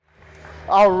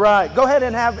All right, go ahead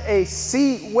and have a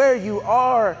seat where you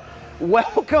are.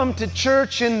 Welcome to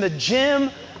church in the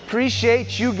gym.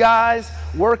 Appreciate you guys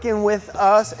working with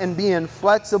us and being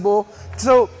flexible.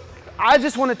 So I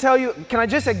just want to tell you, can I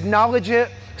just acknowledge it?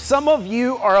 Some of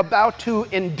you are about to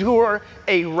endure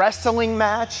a wrestling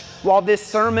match while this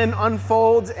sermon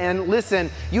unfolds. And listen,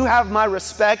 you have my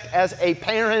respect as a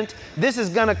parent. This is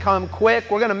going to come quick.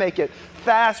 We're going to make it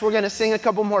fast. We're going to sing a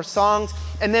couple more songs,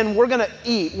 and then we're going to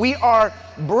eat. We are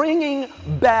bringing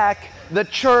back the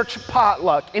church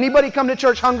potluck. Anybody come to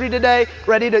church hungry today?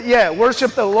 Ready to,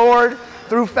 worship the Lord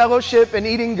through fellowship and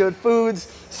eating good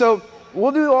foods. So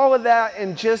we'll do all of that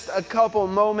in just a couple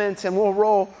moments, and we'll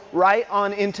roll right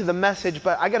on into the message.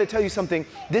 But I got to tell you something.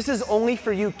 This is only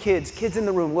for you kids. Kids in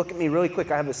the room, look at me really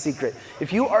quick. I have a secret.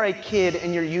 If you are a kid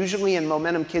and you're usually in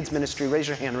Momentum Kids Ministry, raise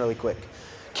your hand really quick.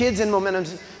 Kids in Momentum,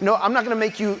 no, I'm not going to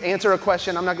make you answer a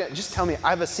question. I'm not going to, just tell me,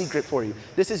 I have a secret for you.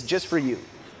 This is just for you.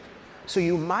 So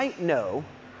you might know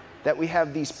that we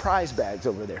have these prize bags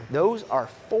over there. Those are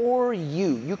for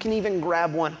you. You can even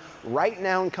grab one right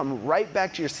now and come right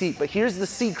back to your seat. But here's the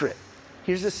secret.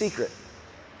 Here's the secret.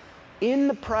 In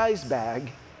the prize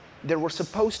bag, there were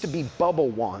supposed to be bubble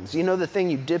wands. You know the thing,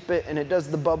 you dip it and it does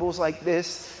the bubbles like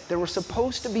this? There were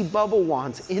supposed to be bubble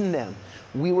wands in them.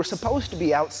 We were supposed to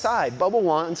be outside. Bubble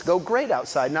wands go great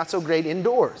outside, not so great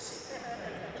indoors.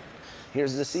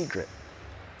 Here's the secret.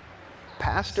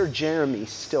 Pastor Jeremy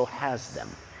still has them.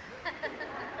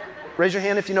 Raise your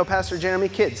hand if you know Pastor Jeremy.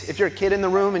 Kids, if you're a kid in the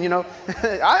room and you know,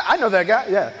 I know that guy,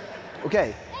 yeah.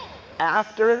 Okay,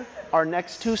 after our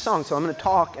next two songs, so I'm gonna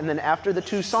talk, and then after the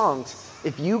two songs,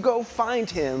 if you go find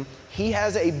him, he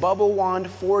has a bubble wand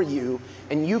for you,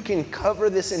 and you can cover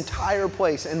this entire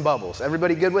place in bubbles.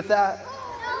 Everybody good with that?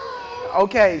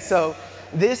 Okay, so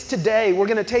today, we're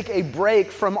gonna take a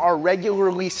break from our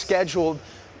regularly scheduled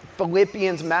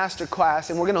Philippians masterclass,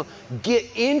 and we're gonna get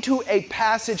into a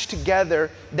passage together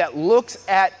that looks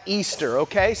at Easter,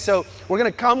 okay? So we're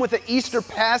gonna come with an Easter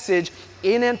passage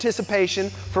in anticipation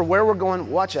for where we're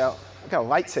going. Watch out, I got a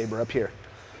lightsaber up here.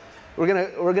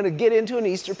 We're gonna get into an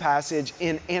Easter passage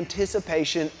in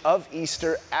anticipation of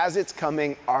Easter as it's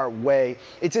coming our way.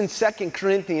 It's in 2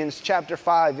 Corinthians chapter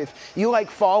 5. If you like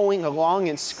following along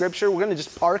in scripture, we're gonna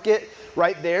just park it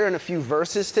right there in a few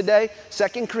verses today.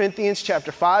 2 Corinthians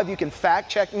chapter 5. You can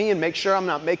fact check me and make sure I'm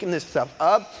not making this stuff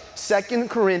up. 2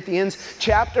 Corinthians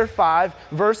chapter 5,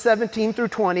 verse 17 through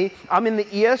 20. I'm in the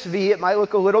ESV. It might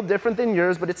look a little different than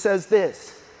yours, but it says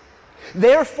this.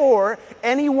 Therefore,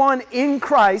 anyone in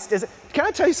Christ is... Can I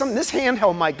tell you something? This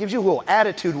handheld mic gives you a little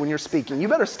attitude when you're speaking. You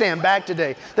better stand back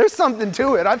today. There's something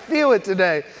to it. I feel it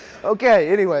today.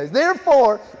 Okay, anyways.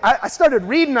 Therefore, I started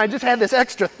reading. I just had this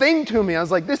extra thing to me. I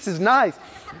was like, this is nice.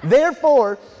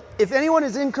 Therefore, if anyone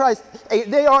is in Christ,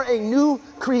 they are a new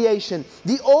creation.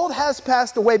 The old has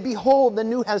passed away. Behold, the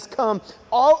new has come.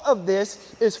 All of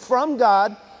this is from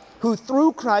God, who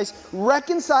through Christ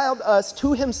reconciled us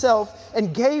to himself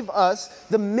and gave us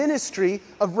the ministry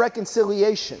of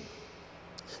reconciliation.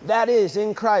 That is,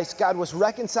 in Christ, God was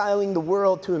reconciling the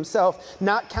world to himself,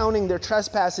 not counting their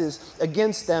trespasses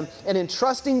against them, and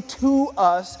entrusting to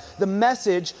us the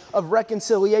message of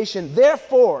reconciliation.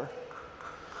 Therefore,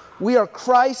 we are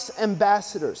Christ's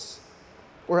ambassadors.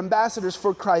 We're ambassadors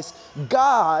for Christ.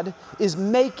 God is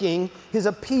making his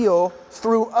appeal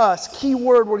through us. Key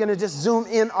word we're going to just zoom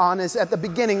in on is at the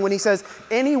beginning when he says,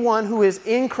 anyone who is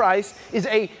in Christ is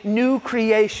a new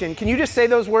creation. Can you just say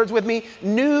those words with me?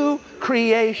 New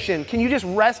creation. Can you just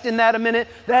rest in that a minute?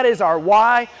 That is our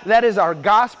why. That is our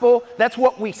gospel. That's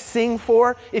what we sing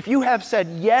for. If you have said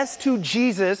yes to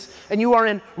Jesus and you are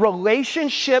in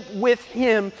relationship with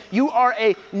him, you are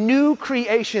a new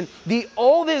creation. The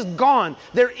old is gone.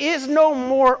 There is no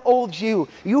more old you.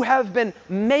 You have been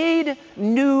made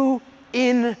new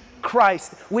in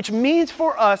Christ, which means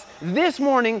for us this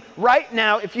morning, right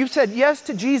now, if you've said yes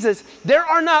to Jesus, there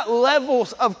are not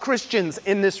levels of Christians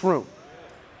in this room.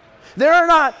 There are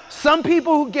not some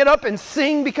people who get up and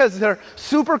sing because they're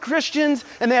super Christians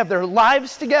and they have their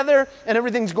lives together and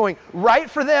everything's going right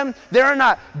for them. There are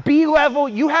not B-level.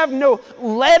 You have no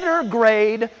letter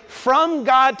grade from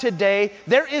God today.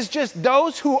 There is just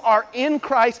those who are in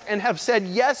Christ and have said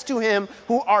yes to him,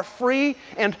 who are free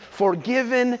and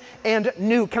forgiven and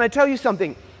new. Can I tell you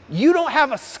something? You don't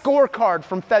have a scorecard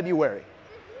from February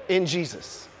in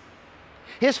Jesus.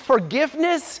 His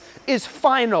forgiveness is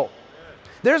final.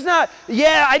 There's not,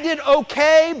 I did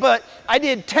okay, but I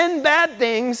did 10 bad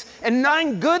things and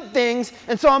 9 good things,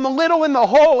 and so I'm a little in the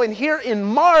hole. And here in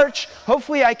March,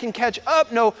 hopefully I can catch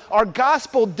up. No, our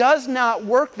gospel does not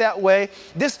work that way.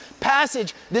 This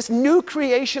passage, this new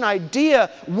creation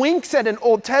idea, winks at an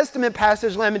Old Testament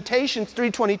passage, Lamentations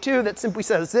 3:22, that simply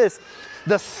says this: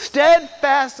 the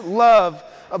steadfast love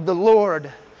of the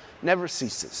Lord never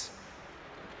ceases.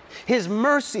 His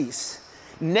mercies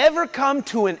never come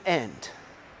to an end.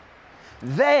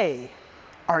 They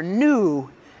are new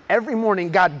every morning.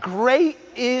 God, great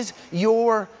is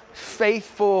your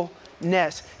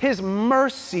faithfulness. His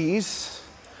mercies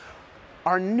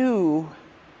are new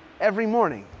every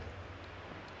morning.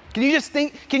 Can you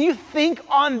think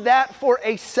on that for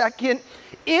a second?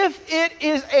 If it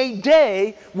is a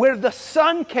day where the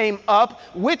sun came up,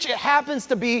 which it happens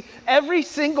to be every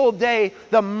single day,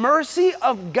 the mercy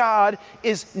of God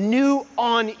is new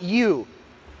on you.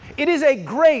 It is a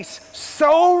grace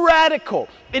so radical.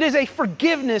 It is a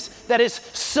forgiveness that is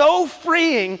so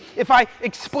freeing. If I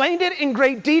explained it in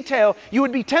great detail, you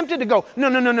would be tempted to go,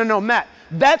 no, Matt,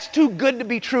 that's too good to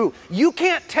be true. You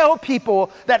can't tell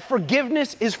people that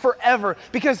forgiveness is forever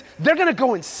because they're going to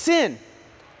go in sin.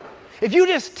 If you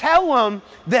just tell them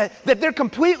that they're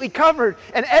completely covered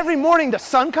and every morning the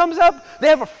sun comes up, they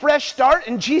have a fresh start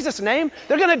in Jesus' name,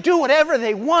 they're going to do whatever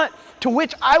they want, to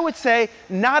which I would say,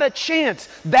 not a chance.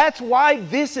 That's why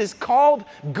this is called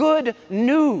good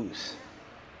news.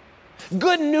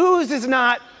 Good news is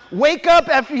not wake up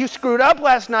after you screwed up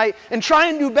last night and try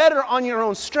and do better on your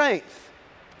own strength.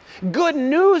 Good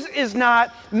news is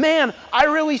not, man, I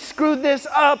really screwed this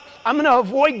up. I'm going to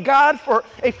avoid God for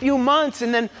a few months,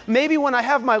 and then maybe when I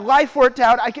have my life worked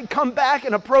out, I can come back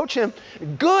and approach Him.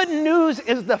 Good news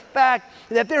is the fact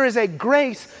that there is a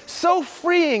grace so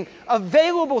freeing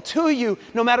available to you.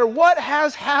 No matter what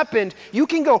has happened, you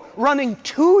can go running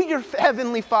to your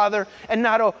Heavenly Father and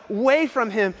not away from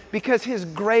Him, because His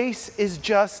grace is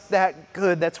just that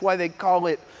good. That's why they call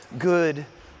it good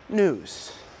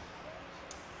news.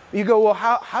 You go, well,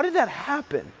 how did that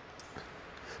happen?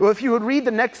 Well, if you would read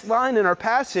the next line in our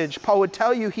passage, Paul would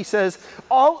tell you, he says,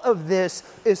 all of this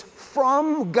is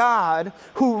from God,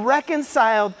 who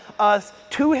reconciled us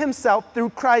to Himself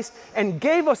through Christ and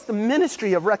gave us the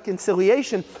ministry of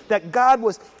reconciliation, that God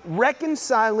was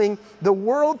reconciling the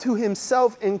world to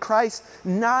Himself in Christ,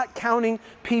 not counting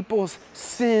people's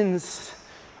sins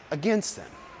against them.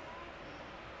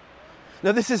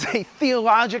 Now, this is a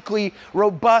theologically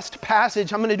robust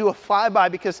passage. I'm going to do a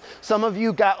flyby because some of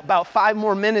you got about 5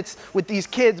 more minutes with these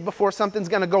kids before something's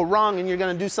going to go wrong and you're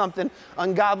going to do something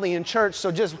ungodly in church.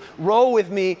 So just roll with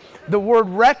me. The word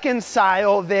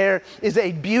reconcile there is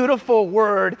a beautiful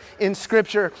word in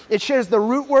Scripture. It shares the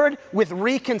root word with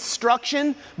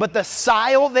reconstruction, but the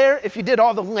sile there, if you did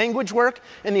all the language work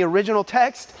in the original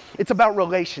text, it's about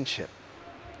relationship.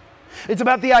 It's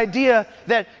about the idea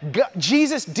that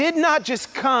Jesus did not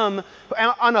just come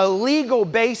on a legal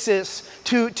basis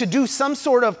to do some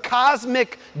sort of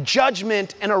cosmic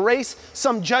judgment and erase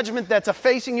some judgment that's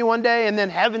facing you one day and then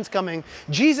heaven's coming.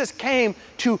 Jesus came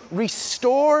to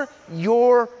restore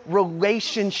your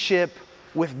relationship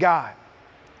with God.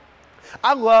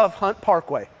 I love Hunt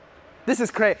Parkway. This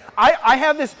is crazy. I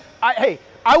have this, I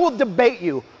will debate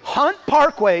you. Hunt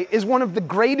Parkway is one of the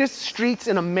greatest streets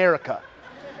in America.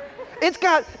 They've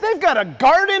got a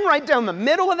garden right down the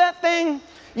middle of that thing.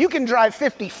 You can drive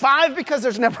 55 because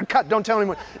there's never cut. Don't tell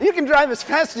anyone. You can drive as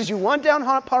fast as you want down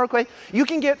Hunt Parkway. You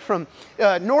can get from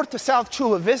north to south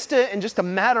Chula Vista in just a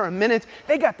matter of minutes.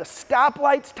 They got the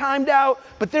stoplights timed out,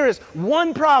 but there is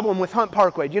one problem with Hunt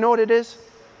Parkway. Do you know what it is?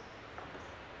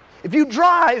 If you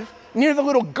drive near the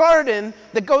little garden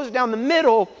that goes down the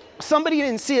middle, somebody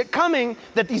didn't see it coming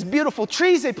that these beautiful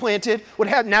trees they planted would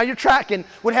have, now you're tracking,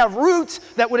 would have roots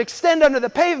that would extend under the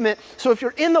pavement. So if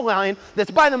you're in the line that's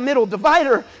by the middle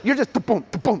divider, you're just da-boom,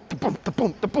 da-boom, da-boom,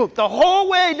 da-boom, da-boom, the whole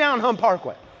way down Hunt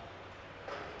Parkway.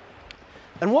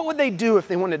 And what would they do if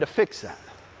they wanted to fix that?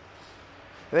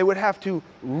 They would have to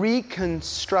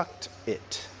reconstruct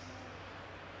it.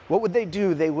 What would they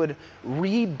do? They would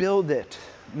rebuild it,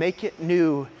 make it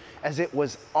new as it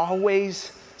was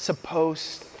always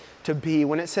supposed to be.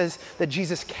 When it says that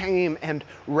Jesus came and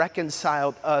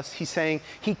reconciled us, He's saying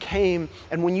He came,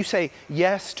 and when you say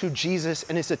yes to Jesus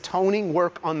and His atoning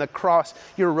work on the cross,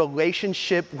 your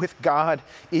relationship with God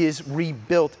is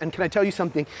rebuilt. And can I tell you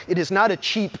something? It is not a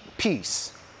cheap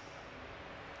piece.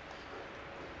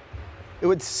 It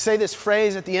would say this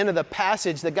phrase at the end of the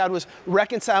passage that God was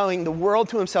reconciling the world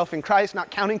to Himself in Christ,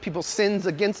 not counting people's sins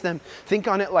against them. Think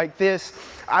on it like this.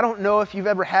 I don't know if you've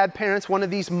ever had parents, one of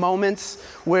these moments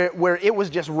where it was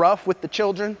just rough with the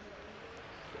children.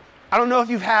 I don't know if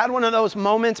you've had one of those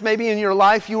moments maybe in your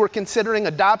life you were considering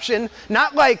adoption.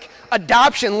 Not like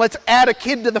adoption, let's add a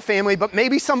kid to the family, but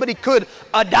maybe somebody could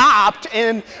adopt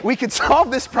and we could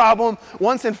solve this problem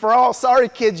once and for all. Sorry,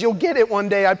 kids, you'll get it one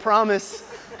day, I promise.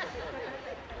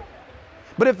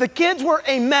 But if the kids were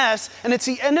a mess and it's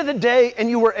the end of the day and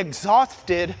you were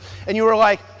exhausted and you were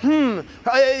like,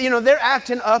 they're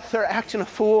acting up, they're acting a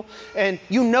fool, and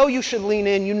you know you should lean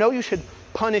in, you know you should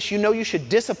punish, you know you should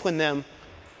discipline them,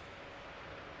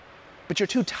 but you're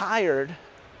too tired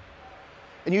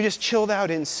and you just chilled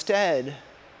out instead.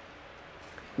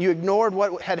 You ignored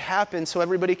what had happened so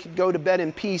everybody could go to bed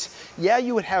in peace. Yeah,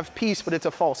 you would have peace, but it's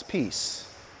a false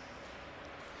peace.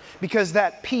 Because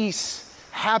that peace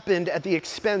happened at the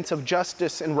expense of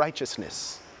justice and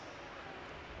righteousness.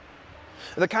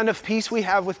 The kind of peace we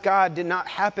have with God did not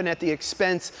happen at the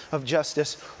expense of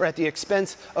justice or at the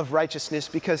expense of righteousness,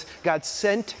 because God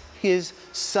sent His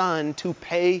Son to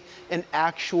pay an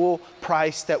actual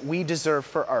price that we deserve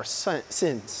for our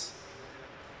sins.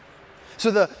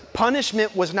 So the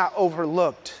punishment was not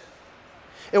overlooked.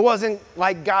 It wasn't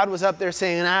like God was up there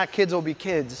saying, kids will be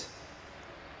kids.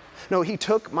 No, He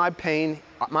took my pain,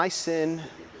 my sin,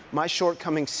 my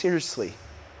shortcomings seriously.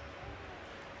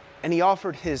 And He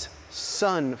offered His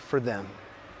Son for them.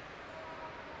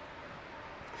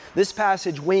 This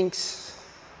passage winks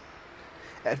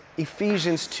at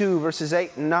Ephesians 2, verses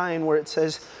 8 and 9, where it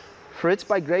says, "For it's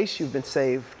by grace you've been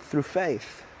saved through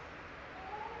faith.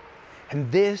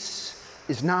 And this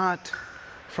is not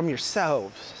from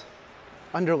yourselves."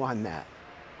 Underline that.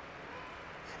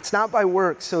 It's not by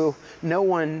works, so no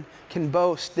one can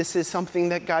boast. This is something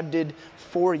that God did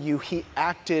for you. He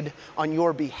acted on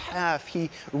your behalf. He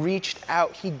reached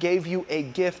out. He gave you a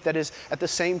gift that is at the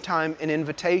same time an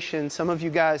invitation. Some of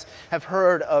you guys have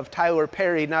heard of Tyler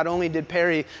Perry. Not only did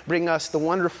Perry bring us the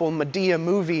wonderful Medea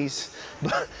movies,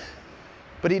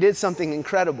 but he did something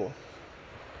incredible.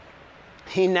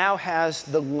 He now has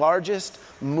the largest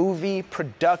movie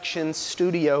production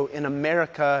studio in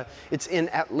America. It's in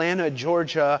Atlanta,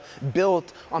 Georgia,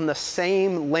 built on the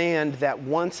same land that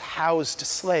once housed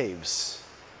slaves.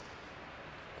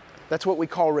 That's what we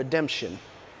call redemption.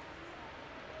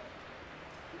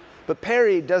 But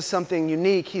Perry does something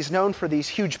unique. He's known for these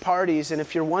huge parties, and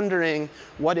if you're wondering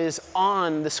what is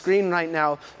on the screen right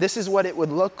now, this is what it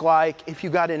would look like if you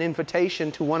got an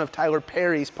invitation to one of Tyler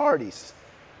Perry's parties.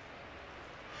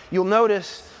 You'll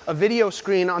notice a video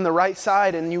screen on the right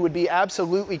side, and you would be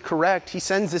absolutely correct. He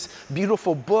sends this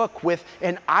beautiful book with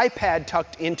an iPad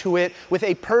tucked into it with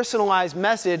a personalized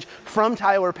message from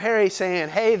Tyler Perry saying,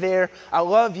 "Hey there, I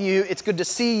love you. It's good to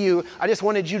see you. I just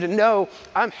wanted you to know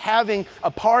I'm having a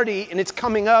party and it's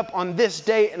coming up on this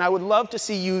date and I would love to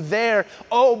see you there.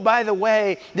 Oh, by the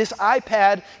way, this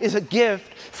iPad is a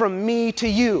gift from me to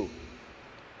you."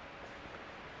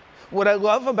 What I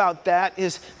love about that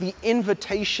is the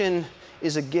invitation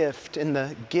is a gift and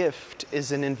the gift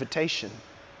is an invitation.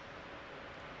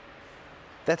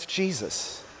 That's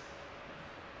Jesus.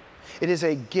 It is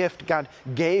a gift. God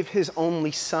gave His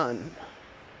only Son,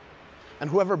 and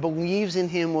whoever believes in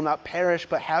Him will not perish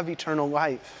but have eternal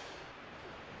life.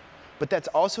 But that's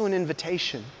also an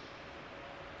invitation.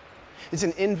 It's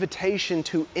an invitation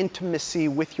to intimacy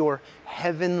with your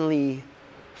heavenly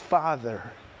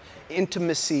Father.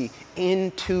 Intimacy.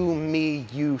 Into me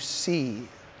you see.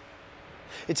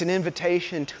 It's an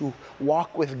invitation to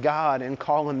walk with God and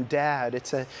call Him Dad.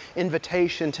 It's an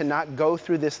invitation to not go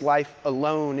through this life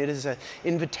alone. It is an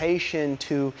invitation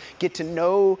to get to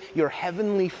know your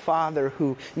heavenly Father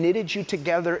who knitted you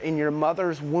together in your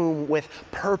mother's womb with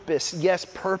purpose. Yes,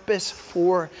 purpose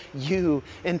for you.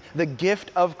 And the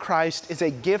gift of Christ is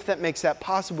a gift that makes that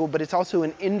possible, but it's also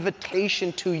an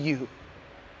invitation to you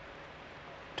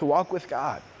to walk with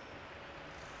God.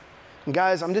 And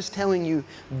guys, I'm just telling you,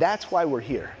 that's why we're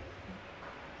here.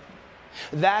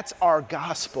 That's our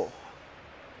gospel.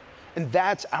 And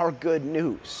that's our good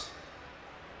news.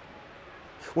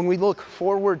 When we look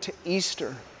forward to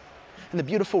Easter and the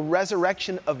beautiful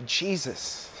resurrection of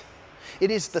Jesus,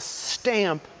 it is the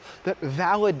stamp that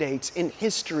validates in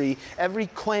history every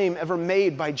claim ever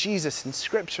made by Jesus in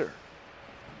Scripture.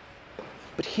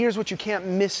 But here's what you can't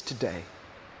miss today.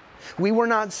 We were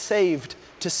not saved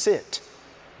to sit.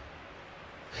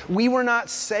 We were not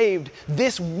saved.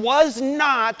 This was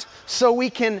not so we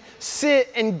can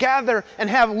sit and gather and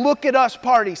have look at us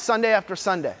parties Sunday after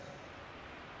Sunday.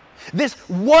 This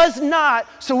was not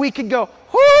so we could go,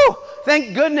 whoo,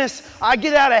 thank goodness I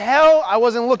get out of hell. I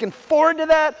wasn't looking forward to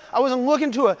that. I wasn't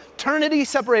looking to eternity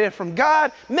separated from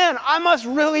God. Man, I must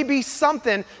really be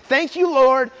something. Thank you,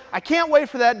 Lord. I can't wait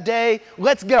for that day.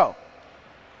 Let's go.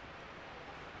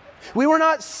 We were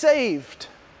not saved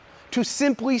to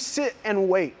simply sit and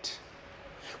wait.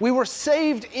 We were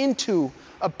saved into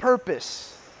a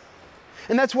purpose.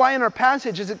 And that's why in our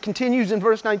passage, as it continues in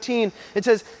verse 19, it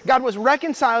says, God was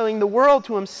reconciling the world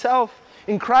to himself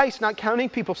in Christ, not counting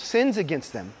people's sins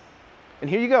against them. And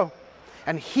here you go.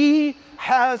 And he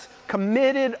has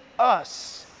committed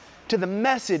us to the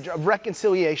message of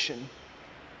reconciliation.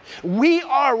 We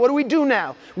are, what do we do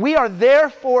now? We are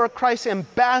therefore Christ's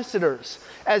ambassadors,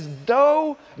 as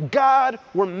though God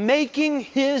were making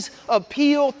his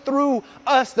appeal through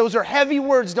us. Those are heavy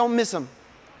words, don't miss them.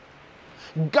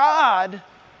 God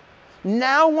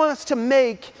now wants to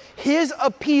make his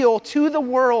appeal to the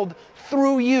world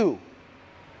through you.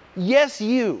 Yes,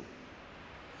 you.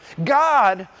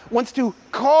 God wants to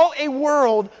call a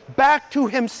world back to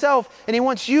himself, and he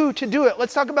wants you to do it.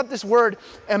 Let's talk about this word,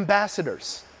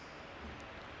 ambassadors.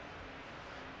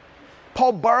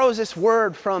 Paul borrows this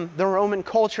word from the Roman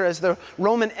culture. As the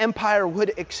Roman Empire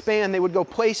would expand, they would go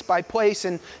place by place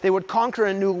and they would conquer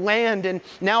a new land. And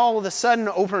now all of a sudden,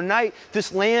 overnight,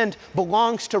 this land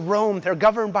belongs to Rome. They're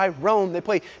governed by Rome. They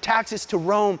pay taxes to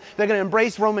Rome. They're going to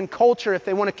embrace Roman culture if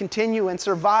they want to continue and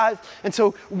survive. And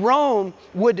so Rome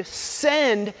would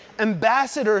send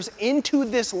ambassadors into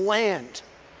this land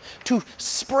to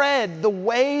spread the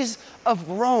ways of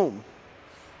Rome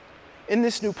in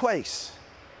this new place.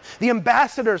 The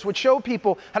ambassadors would show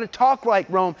people how to talk like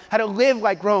Rome, how to live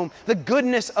like Rome, the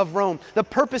goodness of Rome, the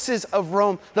purposes of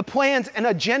Rome, the plans and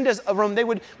agendas of Rome. They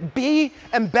would be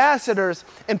ambassadors.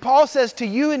 And Paul says to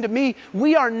you and to me,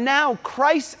 we are now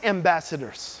Christ's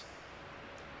ambassadors.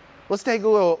 Let's take a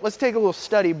little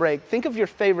study break. Think of your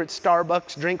favorite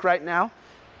Starbucks drink right now.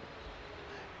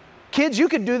 Kids, you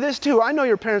could do this too. I know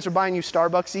your parents are buying you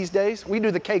Starbucks these days. We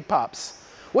do the cake pops.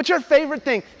 What's your favorite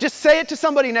thing? Just say it to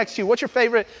somebody next to you. What's your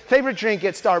favorite drink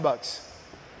at Starbucks?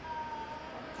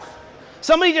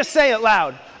 Somebody just say it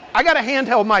loud. I got a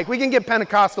handheld mic. We can get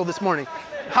Pentecostal this morning.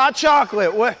 Hot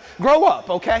chocolate. Grow up,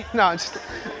 okay? No, just,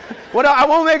 what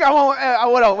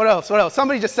else? What else?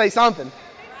 Somebody just say something.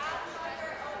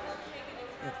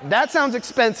 That sounds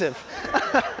expensive.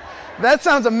 That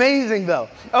sounds amazing though.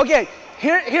 Okay,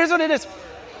 here's what it is.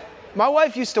 My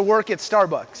wife used to work at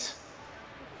Starbucks.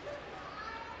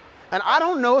 And I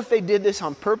don't know if they did this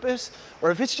on purpose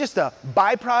or if it's just a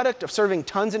byproduct of serving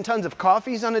tons and tons of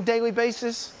coffees on a daily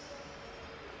basis.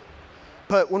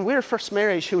 But when we were first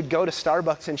married, she would go to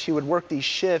Starbucks and she would work these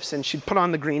shifts and she'd put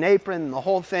on the green apron and the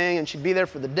whole thing and she'd be there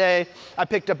for the day. I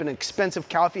picked up an expensive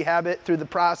coffee habit through the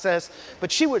process,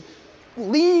 but she would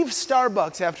leave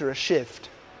Starbucks after a shift.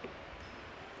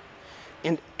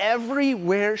 And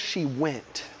everywhere she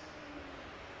went,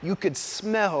 you could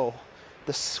smell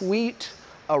the sweet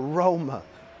aroma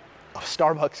of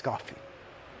Starbucks coffee.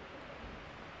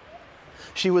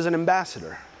 She was an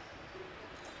ambassador.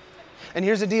 And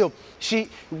here's the deal.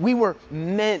 We were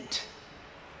meant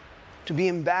to be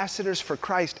ambassadors for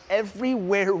Christ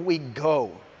everywhere we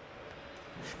go.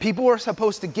 People are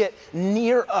supposed to get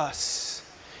near us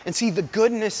and see the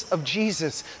goodness of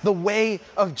Jesus, the way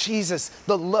of Jesus,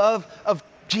 the love of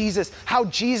Jesus, how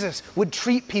Jesus would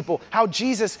treat people, how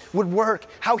Jesus would work,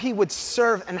 how he would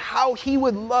serve, and how he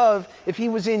would love if he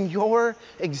was in your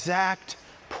exact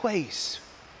place.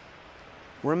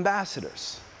 We're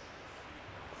ambassadors.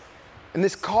 And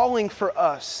this calling for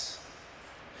us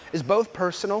is both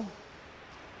personal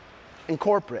and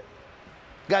corporate.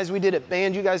 Guys, we did it.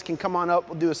 Band, you guys can come on up.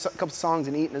 We'll do a couple songs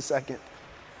and eat in a second.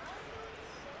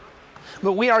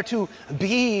 But we are to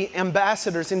be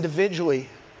ambassadors individually.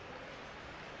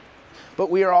 But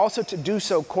we are also to do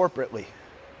so corporately.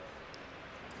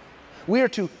 We are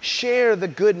to share the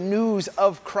good news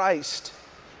of Christ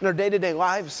in our day-to-day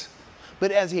lives.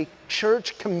 But as a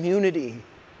church community,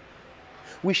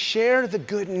 we share the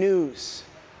good news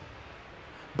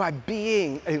by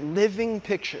being a living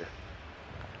picture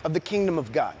of the kingdom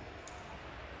of God.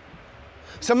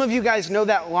 Some of you guys know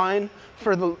that line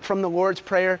from the Lord's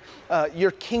Prayer.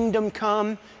 Your kingdom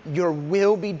come, your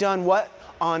will be done, what?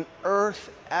 On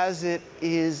earth as it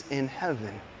is in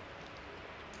heaven.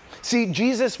 See,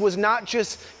 Jesus was not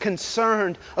just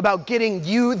concerned about getting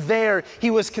you there. He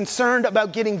was concerned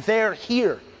about getting there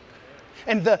here.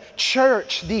 And the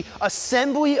church, the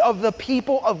assembly of the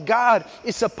people of God,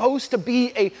 is supposed to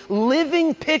be a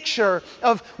living picture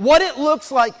of what it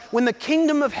looks like when the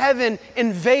kingdom of heaven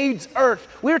invades earth.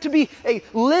 We are to be a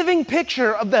living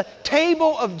picture of the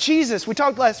table of Jesus. We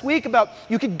talked last week about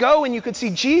you could go and you could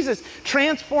see Jesus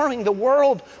transforming the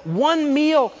world one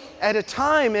meal at a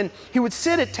time. And he would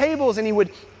sit at tables and he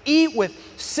would eat with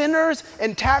sinners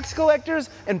and tax collectors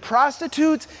and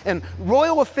prostitutes and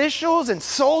royal officials and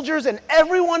soldiers and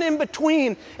everyone in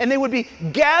between. And they would be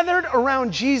gathered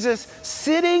around Jesus,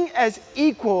 sitting as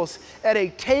equals at a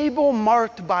table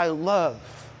marked by love.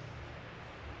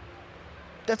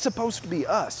 That's supposed to be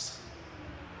us.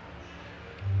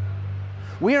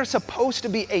 We are supposed to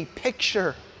be a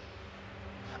picture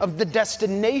of the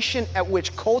destination at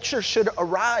which culture should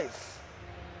arrive.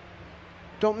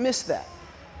 Don't miss that.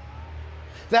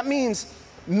 That means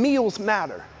meals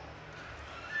matter.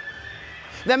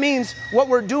 That means what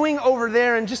we're doing over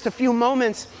there in just a few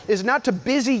moments is not to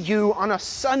busy you on a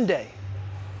Sunday.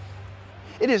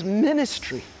 It is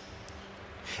ministry.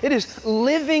 It is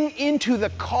living into the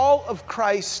call of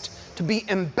Christ to be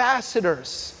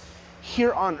ambassadors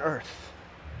here on earth.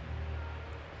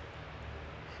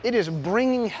 It is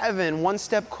bringing heaven one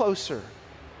step closer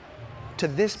to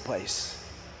this place.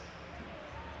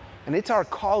 And it's our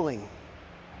calling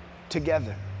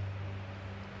together.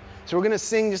 So we're going to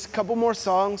sing just a couple more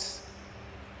songs,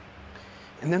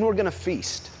 and then we're going to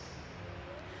feast.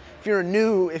 If you're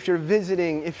new, if you're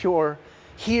visiting, if you're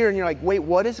here and you're like, wait,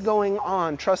 what is going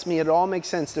on? Trust me, it all makes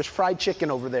sense. There's fried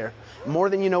chicken over there, more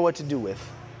than you know what to do with.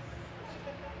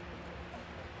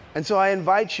 And so I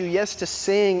invite you, yes, to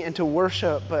sing and to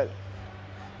worship, but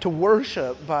to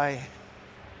worship by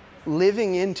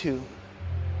living into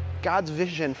God's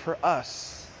vision for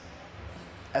us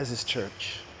as His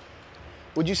church.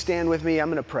 Would you stand with me? I'm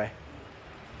going to pray.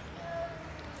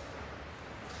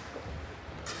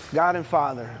 God and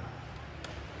Father,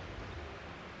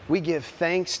 we give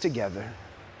thanks together.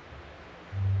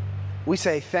 We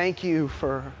say thank you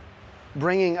for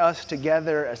bringing us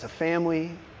together as a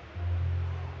family.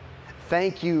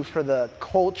 Thank you for the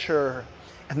culture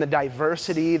and the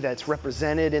diversity that's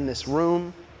represented in this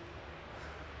room.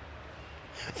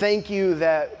 Thank you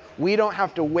that we don't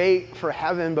have to wait for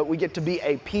heaven, but we get to be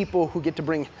a people who get to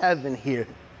bring heaven here.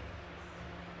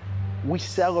 We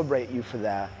celebrate you for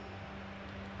that.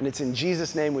 And it's in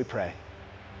Jesus' name we pray.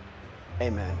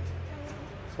 Amen.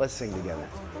 Let's sing together.